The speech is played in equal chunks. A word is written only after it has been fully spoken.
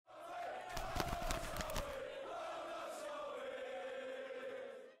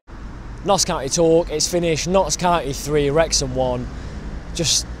Notts County talk, it's finished. Notts County 3, Wrexham 1.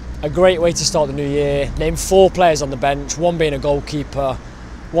 Just a great way to start the new year. Name 4 players on the bench, 1 being a goalkeeper,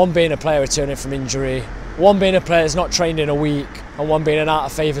 1 being a player returning from injury, 1 being a player that's not trained in a week, and 1 being an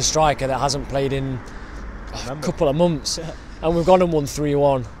out-of-favour striker that hasn't played in a couple of months. And we've gone and won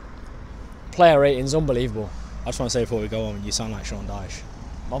 3-1. Player rating's unbelievable. I just want to say before we go on, you sound like Sean Dyche.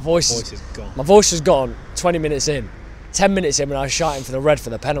 My voice is gone. My voice was gone 20 minutes in. 10 minutes in when I was shouting for the red for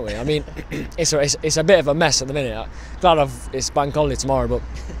the penalty. I mean, it's a bit of a mess at the minute. Glad it's bank holiday tomorrow, but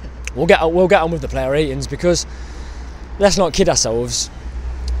we'll get on with the player ratings, because let's not kid ourselves.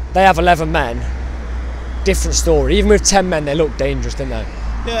 They have 11 men. Different story. Even with 10 men, they looked dangerous, didn't they?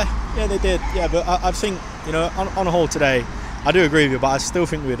 Yeah, they did. Yeah, but I think, you know, on a whole today, I do agree with you, but I still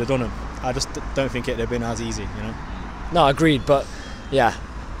think we'd have done them. I just don't think it'd have been as easy, you know. No, agreed. But yeah,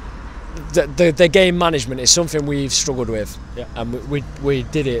 the game management is something we've struggled with. Yeah. And we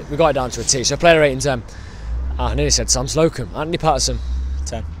did it. We got it down to a T. So player ratings. I nearly said Sam Slocum. Anthony Patterson.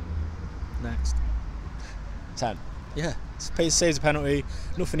 10. Next. 10. Yeah. Saves a penalty.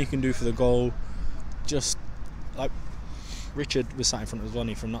 Nothing he can do for the goal. Just like Richard was sat in front of us, wasn't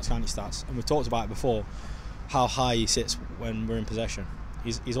he, from Notts County Stats, and we've talked about it before, how high he sits when we're in possession.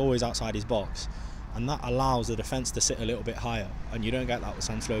 He's always outside his box, and that allows the defence to sit a little bit higher, and you don't get that with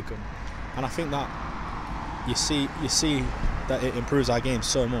Sam Slocum. And I think that you see that it improves our game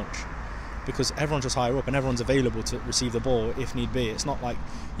so much, because everyone's just higher up and everyone's available to receive the ball if need be. It's not like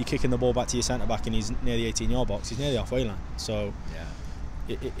you're kicking the ball back to your centre back and he's near the 18-yard box. He's near the halfway line. So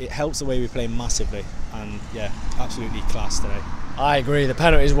yeah, it helps the way we play massively, and yeah, absolutely class today. I agree. The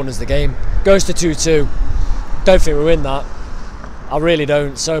penalties won us the game. Goes to 2-2. Don't think we win that. I really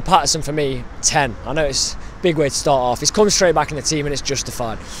don't. So Patterson for me, 10. I know it's a big way to start off. He's come straight back in the team and it's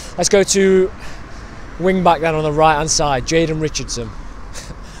justified. Let's go to wing back then on the right hand side, Jaden Richardson.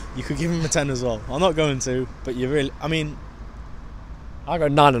 You could give him a 10 as well. I'm not going to, but you really, I mean, I'll go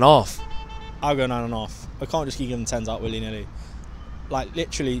 9.5. I'll go 9.5. I can't just keep giving 10s out willy-nilly. Like,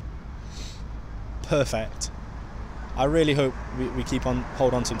 literally perfect. I really hope we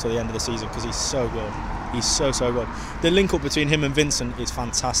hold on to him until the end of the season, because he's so good. He's so good. The link up between him and Vincent is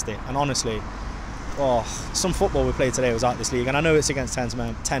fantastic. And honestly, some football we played today was out this league. And I know it's against 10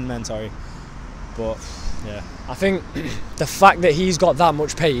 men, but yeah. I think the fact that he's got that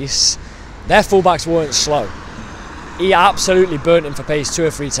much pace, their fullbacks weren't slow. He absolutely burnt him for pace 2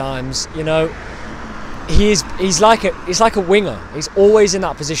 or 3 times. You know, he's like a winger. He's always in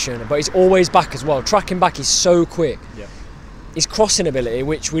that position, but he's always back as well. Tracking back, he's so quick. Yeah. His crossing ability,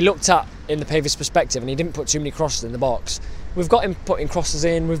 which we looked at in the previous perspective, and he didn't put too many crosses in the box. We've got him putting crosses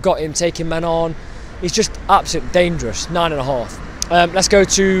in. We've got him taking men on. He's just absolutely dangerous.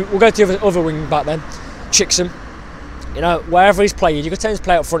 9.5. We'll go to the other wing back then, Chickson. You know, wherever he's played, you could tend to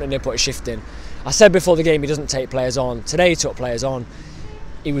play up front and he'll put a shift in. I said before the game he doesn't take players on. Today he took players on.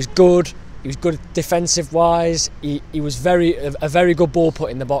 He was good. He was good defensive wise. He was a very good ball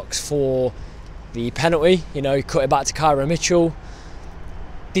put in the box for the penalty. You know, he cut it back to Kyra Mitchell.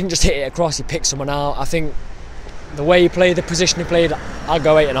 Didn't just hit it across, he picked someone out. I think the way he played, the position he played, I'll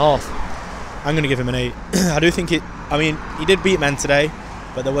go 8.5. I'm going to give him an 8. I do think I mean, he did beat men today,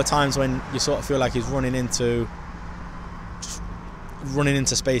 but there were times when you sort of feel like he's running into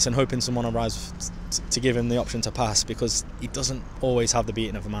space and hoping someone arrives to give him the option to pass, because he doesn't always have the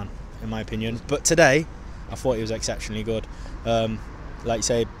beating of a man, in my opinion. But today, I thought he was exceptionally good. Like you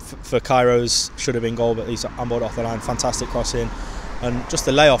say, for Cairo's should have been goal, but he's handballed off the line. Fantastic crossing, and just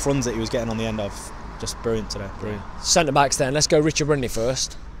the layoff runs that he was getting on the end of, just brilliant today. Brilliant. Centre backs then. Let's go Richard Brindley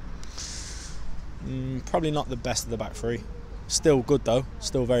first. Probably not the best of the back three. Still good though.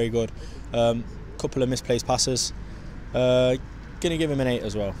 Still very good. Couple of misplaced passes. Gonna give him an 8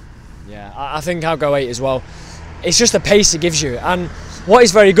 as well. Yeah, I think I'll go 8 as well. It's just the pace he gives you, and what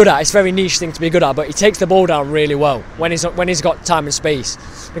he's very good at. It's a very niche thing to be good at, but he takes the ball down really well when he's got time and space.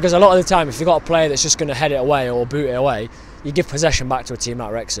 Because a lot of the time, if you've got a player that's just going to head it away or boot it away, you give possession back to a team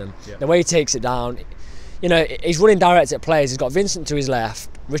like Wrexham. Yeah. The way he takes it down, you know, he's running direct at players. He's got Vincent to his left,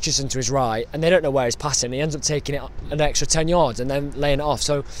 Richardson to his right, and they don't know where he's passing. He ends up taking it an extra 10 yards and then laying it off.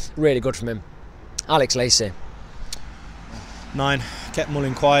 So really good from him. Alex Lacey. 9. Kept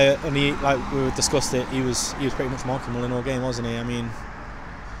Mullin quiet, and he, like we discussed it, he was pretty much marking Mullin all game, wasn't he? I mean,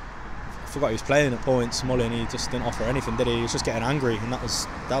 I forgot he was playing at points. Mullin, he just didn't offer anything, did he? He was just getting angry, and that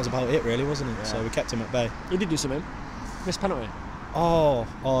was about it, really, wasn't it? Yeah. So we kept him at bay. He did do something. Missed penalty. Oh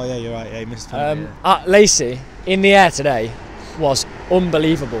yeah, you're right. Yeah, he missed penalty. Lacey in the air today was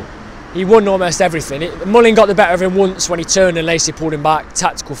unbelievable. He won almost everything. Mullin got the better of him once when he turned and Lacey pulled him back.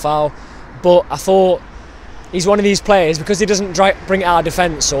 Tactical foul, but I thought he's one of these players, because he doesn't bring it out of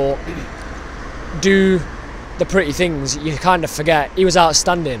defence or do the pretty things, you kind of forget. He was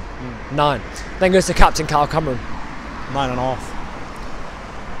outstanding. 9. Then goes to captain Kyle Cameron.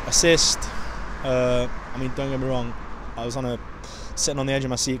 9.5. Assist. I mean, don't get me wrong. I was sitting on the edge of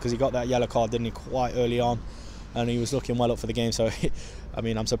my seat because he got that yellow card, didn't he, quite early on, and he was looking well up for the game. So, I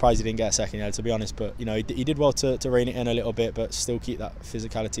mean, I'm surprised he didn't get a second yellow, to be honest. But you know, he did well to rein it in a little bit, but still keep that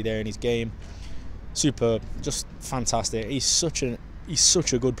physicality there in his game. Superb, just fantastic. He's such a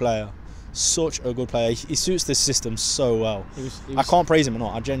good player. Such a good player. He suits this system so well. I can't praise him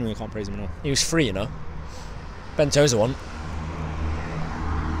enough. I genuinely can't praise him enough. He was free, you know. Ben Tozer won.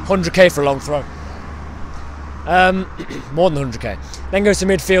 100k for a long throw. More than 100k. Then goes to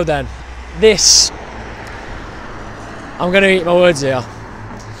midfield then. This, I'm going to eat my words here.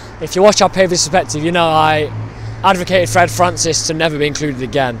 If you watch our previous perspective, you know I advocated Fred Francis to never be included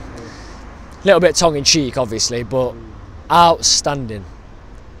again. A little bit tongue-in-cheek, obviously, but outstanding.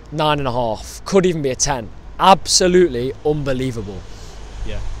 9.5. Could even be a 10. Absolutely unbelievable.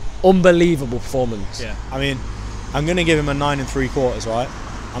 Yeah. Unbelievable performance. Yeah. I mean, I'm going to give him a 9 3/4, right?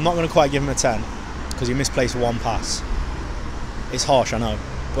 I'm not going to quite give him a 10 because he misplaced one pass. It's harsh, I know.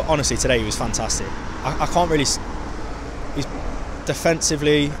 But honestly, today he was fantastic. I can't really... He's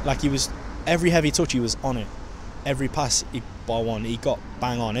defensively, like he was... Every heavy touch, he was on it. Every pass, bar one, he got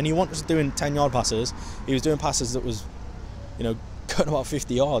bang on. And he wasn't just doing 10-yard passes. He was doing passes that was, you know, going about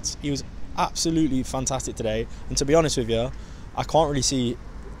 50 yards. He was absolutely fantastic today. And to be honest with you, I can't really see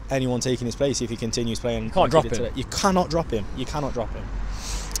anyone taking his place if he continues playing. You can't drop him. You cannot drop him. You cannot drop him.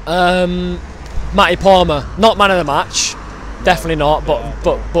 Matty Palmer, not man of the match, definitely not,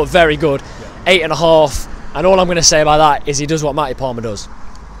 but very good. 8.5. And all I'm going to say about that is he does what Matty Palmer does.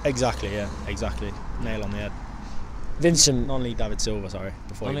 Exactly, yeah, exactly. Nail on the head. Vincent. Non-league David Silva, sorry.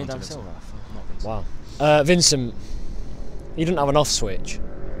 Non-league David Silva. Wow. Vincent, he doesn't have an off switch.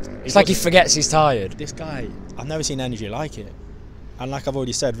 It's like he forgets he's tired. This guy, I've never seen energy like it. And like I've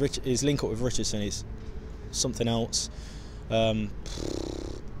already said, his link up with Richardson is something else. I'm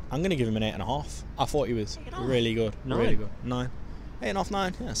going to give him an 8.5. I thought he was really good. 9. Really good. 9. 8.5,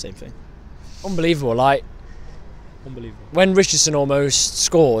 9. Yeah, same thing. Unbelievable. Like, unbelievable. When Richardson almost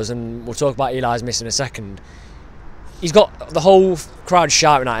scores, and we'll talk about Eli's missing a second, he's got the whole crowd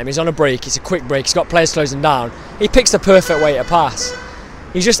shouting at him. He's on a break. It's a quick break. He's got players closing down. He picks the perfect way to pass.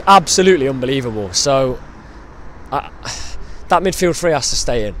 He's just absolutely unbelievable. So that midfield three has to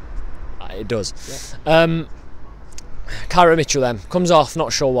stay in. It does. Yeah. Kyra Mitchell then comes off.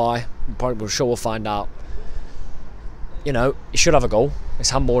 Not sure why. Probably sure we'll find out. You know, he should have a goal. It's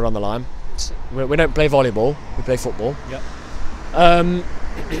handballed on the line. We don't play volleyball. We play football. Yep. But,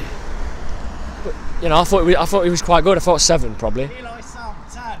 you know, I thought he was quite good. I thought 7 probably. Eli Sam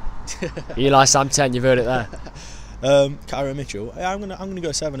 10. Eli Sam 10. You've heard it there. Kyra Mitchell. I'm gonna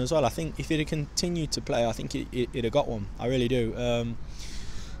go 7 as well. I think if he'd have continued to play, I think he'd have got one. I really do.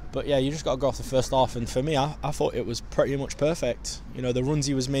 But yeah, you just got to go off the first half. And for me, I thought it was pretty much perfect. You know, the runs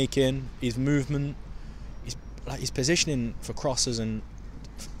he was making, his movement, his positioning for crosses and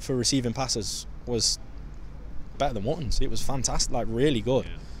for receiving passes was better than Wotton's. It was fantastic, like really good.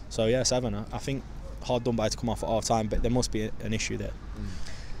 Yeah. So yeah, 7. I think hard done by to come off at half time, but there must be an issue there.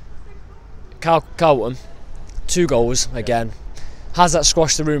 Carl Wotton, 2 goals again. Has that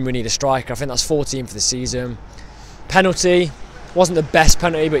squashed the room? We need a striker. I think that's 14 for the season. Penalty wasn't the best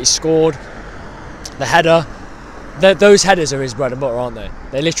penalty, but he scored. The header, those headers are his bread and butter, aren't they?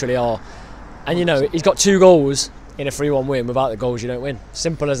 They literally are. And you know, he's got 2 goals in a 3-1 win. Without the goals, you don't win.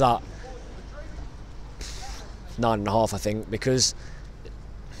 Simple as that. 9.5, I think, because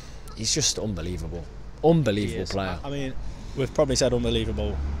he's just unbelievable. Unbelievable player. I mean, we've probably said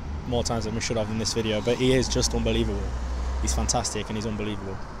unbelievable more times than we should have in this video, but he is just unbelievable. He's fantastic and he's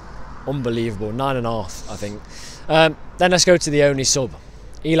unbelievable. Unbelievable. 9.5, I think. Then let's go to the only sub,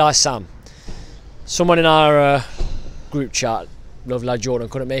 Eli Sam. Someone in our group chat, lovely lad Jordan,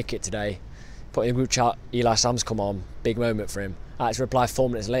 couldn't make it today. Put in the group chat, Eli Sam's come on, big moment for him. I had to reply 4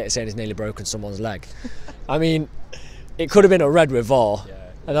 minutes later saying he's nearly broken someone's leg. I mean, it could have been a red with VAR,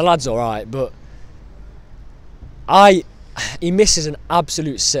 and the lad's alright, but he misses an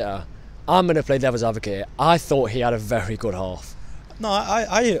absolute sitter. I'm going to play devil's advocate here. I thought he had a very good half. No,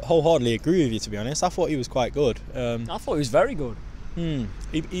 I wholeheartedly agree with you, to be honest. I thought he was quite good. I thought he was very good.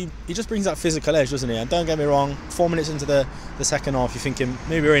 He just brings that physical edge, doesn't he? And don't get me wrong, 4 minutes into the second half, you're thinking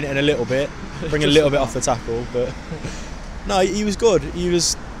maybe we're in it in a little bit, bring a little bit off the tackle, but no, he was good. He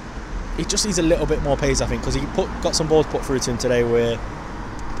just needs a little bit more pace, I think, because he got some balls put through to him today where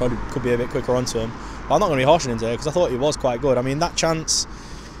probably could be a bit quicker onto him. But I'm not going to be harsh on him today because I thought he was quite good. I mean, that chance,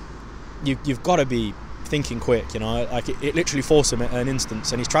 you've got to be thinking quick, you know, like it literally forced him at an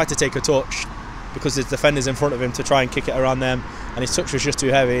instance, and he's tried to take a touch because there's defenders in front of him to try and kick it around them, and his touch was just too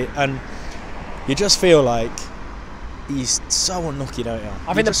heavy, and you just feel like he's so unlucky, don't you?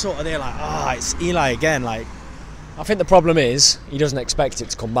 I think just sort of there like, it's Eli again, like. I think the problem is he doesn't expect it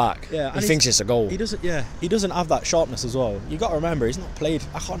to come back. Yeah, he thinks it's a goal. He doesn't. Yeah, he doesn't have that sharpness as well. You got to remember, he's not played.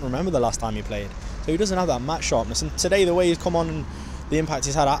 I can't remember the last time he played, so he doesn't have that match sharpness. And today, the way he's come on and the impact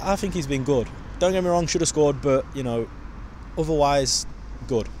he's had, I think he's been good. Don't get me wrong, should have scored, but you know, otherwise,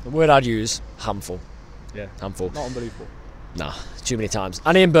 good. The word I'd use: handful. Yeah, handful. Not unbelievable. Nah, too many times.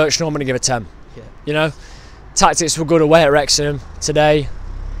 And Ian Birchnell, I'm going to give a 10. Yeah. You know, tactics were good away at Wrexham today.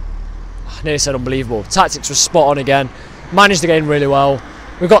 I nearly said unbelievable. Tactics was spot on again. Managed the game really well.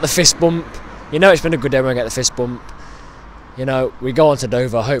 We got the fist bump. You know it's been a good day when we get the fist bump. You know, we go on to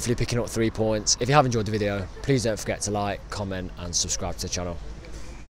Dover, hopefully picking up 3 points. If you have enjoyed the video, please don't forget to like, comment and subscribe to the channel.